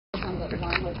the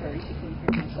line with her, and she can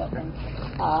hear myself. Okay.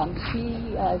 And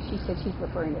she said she's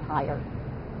referring it higher.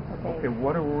 Okay,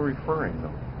 what are we referring,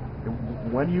 though?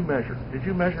 When you measure, did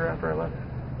you measure after I left?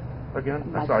 Again?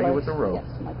 I saw you with the rope.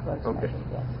 Yes, my clothes measured,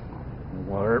 yes.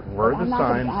 Were the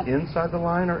signs inside the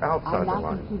line or outside the line? I'm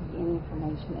not going to give you any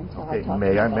information until I talk to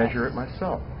you. May I measure it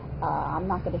myself? I'm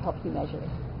not going to help you measure it.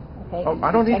 Okay? Oh,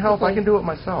 I don't need help. I can do it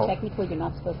myself. Technically, you're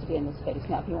not supposed to be in this space.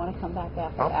 Now, if you want to come back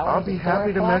after hours, I'll be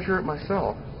happy to measure it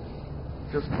myself.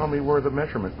 Just tell me where the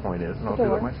measurement point is, and I'll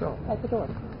do it myself. At the door.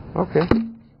 Okay.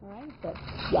 All right, but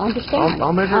you understand.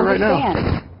 I'll measure it right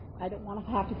now. I don't want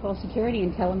to have to call security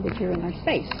and tell them that you're in our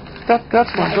space.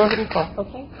 That's fine. Go ahead and call.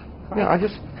 Okay. Yeah, I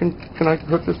just can I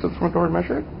hook this to the front door and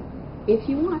measure it? If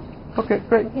you want. Okay,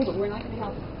 great. Okay, but we're not going to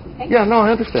help. Okay? Yeah, no,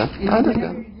 I understand. And I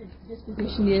understand. whatever your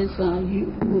disposition is, you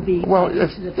will be. Well,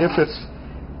 if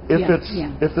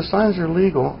the signs are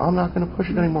legal, I'm not going to push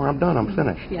it anymore. I'm done. I'm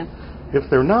finished. Yeah. If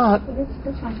they're not,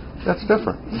 That's fine. that's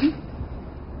different.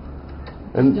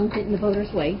 And don't get in the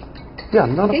voter's way. Yeah,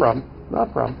 not a problem. Not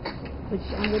a problem. But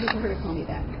I'm waiting for her to call me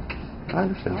back. I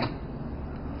understand. All right?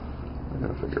 I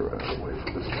gotta figure out a way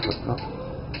for this to slip up.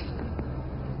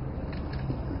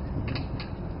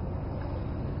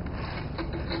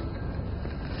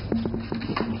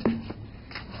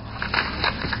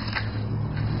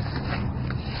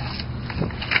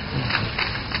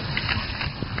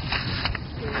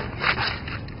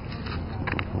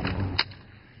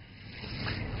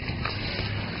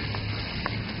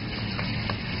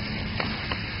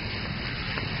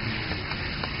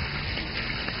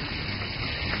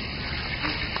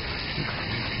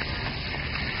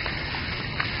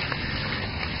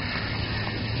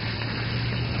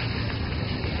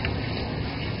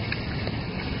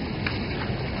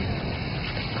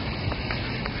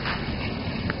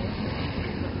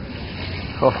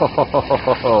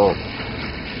 Oh.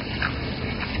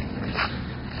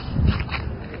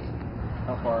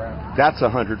 How far out? That's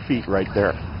 100 feet right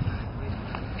there.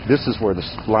 This is where the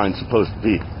line's supposed to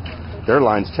be. Their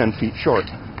line's 10 feet short.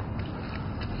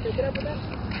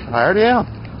 I already am.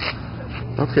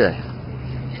 Okay.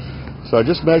 So I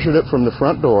just measured it from the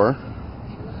front door,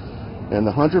 and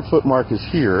the 100-foot mark is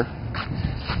here,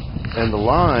 and the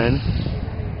line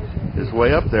is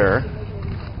way up there.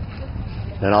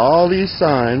 And all these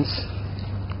signs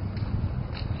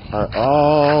are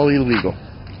all illegal.